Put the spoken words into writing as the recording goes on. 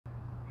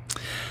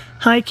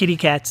Hi kitty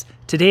cats,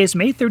 today is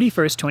May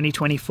 31st,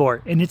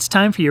 2024, and it's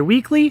time for your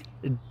weekly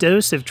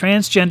dose of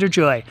transgender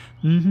joy.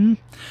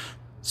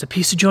 So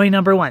piece of joy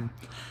number 1.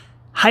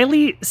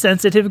 Highly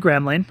sensitive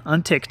gremlin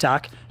on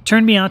TikTok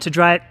turned me on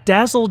to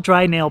Dazzle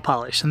Dry nail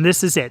polish, and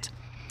this is it.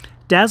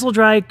 Dazzle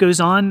Dry goes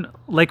on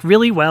like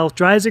really well,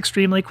 dries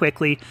extremely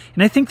quickly,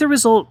 and I think the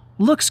result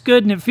looks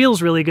good and it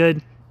feels really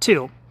good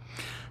too.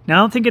 Now I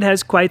don't think it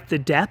has quite the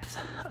depth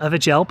of a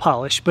gel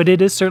polish, but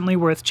it is certainly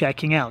worth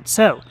checking out.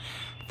 So,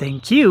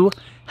 thank you,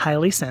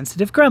 highly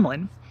sensitive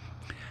gremlin.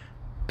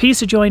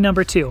 Piece of joy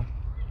number 2.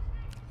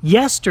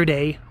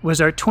 Yesterday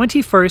was our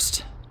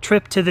 21st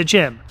trip to the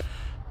gym.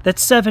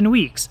 That's 7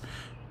 weeks.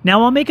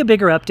 Now I'll make a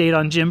bigger update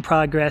on gym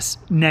progress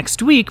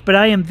next week, but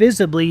I am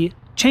visibly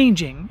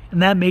changing, and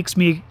that makes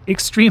me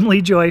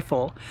extremely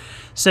joyful.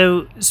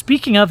 So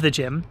speaking of the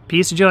gym,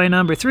 piece of joy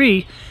number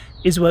 3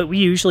 is what we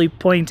usually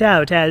point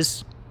out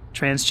as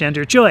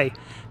transgender joy.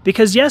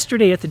 Because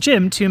yesterday at the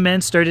gym, 2 men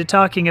started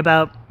talking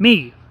about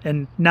me,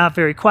 and not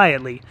very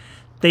quietly.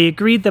 They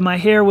agreed that my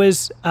hair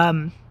was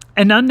an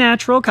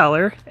unnatural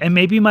color, and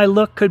maybe my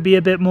look could be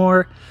a bit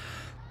more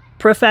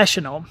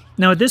professional.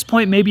 Now at this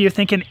point, maybe you're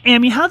thinking,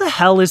 Amy, how the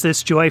hell is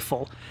this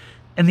joyful?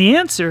 And the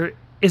answer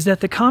is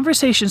that the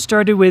conversation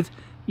started with,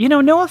 you know,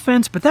 no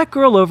offense, but that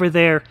girl over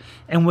there,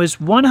 and was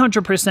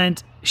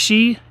 100%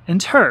 she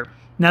and her.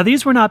 Now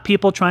these were not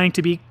people trying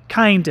to be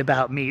kind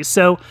about me,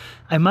 so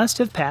I must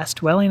have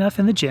passed well enough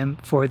in the gym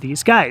for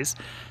these guys.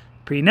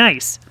 Pretty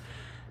nice.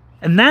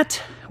 And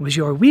that was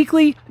your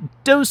weekly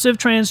dose of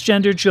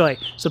transgender joy.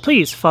 So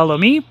please follow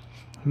me.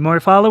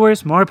 More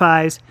followers, more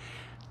pies.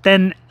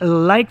 Then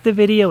like the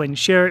video and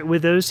share it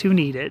with those who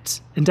need it.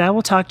 And I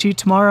will talk to you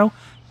tomorrow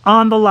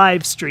on the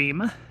live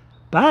stream.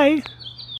 Bye.